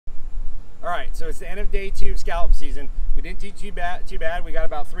All right, so it's the end of day 2 of scallop season. We didn't do too bad. We got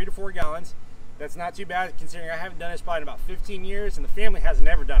about 3 to 4 gallons. That's not too bad considering I haven't done this probably in about 15 years and the family has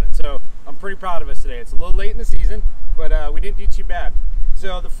never done it. So I'm pretty proud of us today. It's a little late in the season, but we didn't do too bad.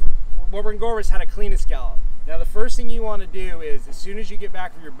 So what we're gonna go over is how to clean a scallop. Now the first thing you wanna do is as soon as you get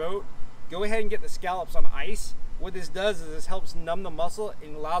back from your boat, go ahead and get the scallops on ice. What this does is this helps numb the muscle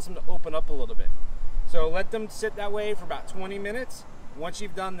and allows them to open up a little bit. So let them sit that way for about 20 minutes. Once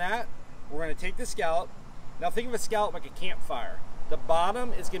you've done that, we're going to take the scallop. Now think of a scallop like a campfire. The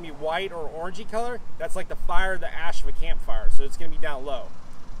bottom is going to be white or orangey color. That's like the fire, the ash of a campfire. So it's going to be down low.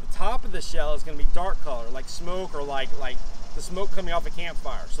 The top of the shell is going to be dark color, like smoke or like the smoke coming off a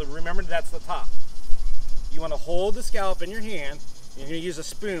campfire. So remember that's the top. You want to hold the scallop in your hand. You're going to use a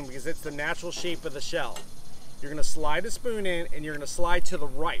spoon because it's the natural shape of the shell. You're going to slide the spoon in and you're going to slide to the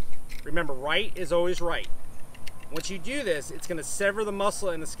right. Remember, right is always right. Once you do this, it's going to sever the muscle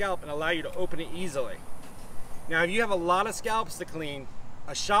in the scallop and allow you to open it easily. Now, if you have a lot of scallops to clean,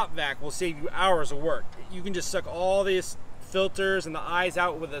 a shop vac will save you hours of work. You can just suck all these filters and the eyes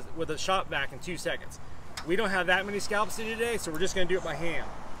out with a shop vac in 2 seconds. We don't have that many scallops to do today, so we're just going to do it by hand.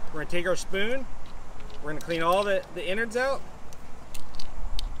 We're going to take our spoon. We're going to clean all the innards out.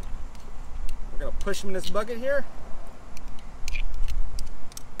 We're going to push them in this bucket here.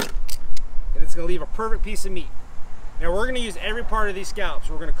 And it's going to leave a perfect piece of meat. Now we're going to use every part of these scallops.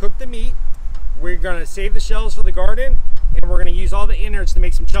 We're going to cook the meat, we're going to save the shells for the garden, and we're going to use all the innards to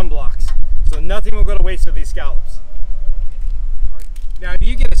make some chum blocks. So nothing will go to waste with these scallops. Now if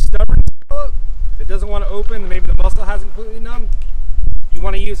you get a stubborn scallop that doesn't want to open, maybe the muscle hasn't completely numbed, you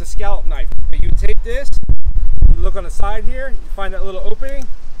want to use a scallop knife. So you take this, you look on the side here, you find that little opening,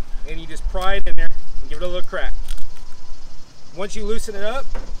 and you just pry it in there and give it a little crack. Once you loosen it up,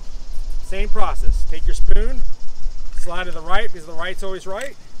 same process. Take your spoon, slide to the right because the right's always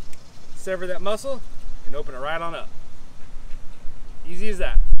right, sever that muscle, and open it right on up. Easy as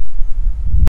that.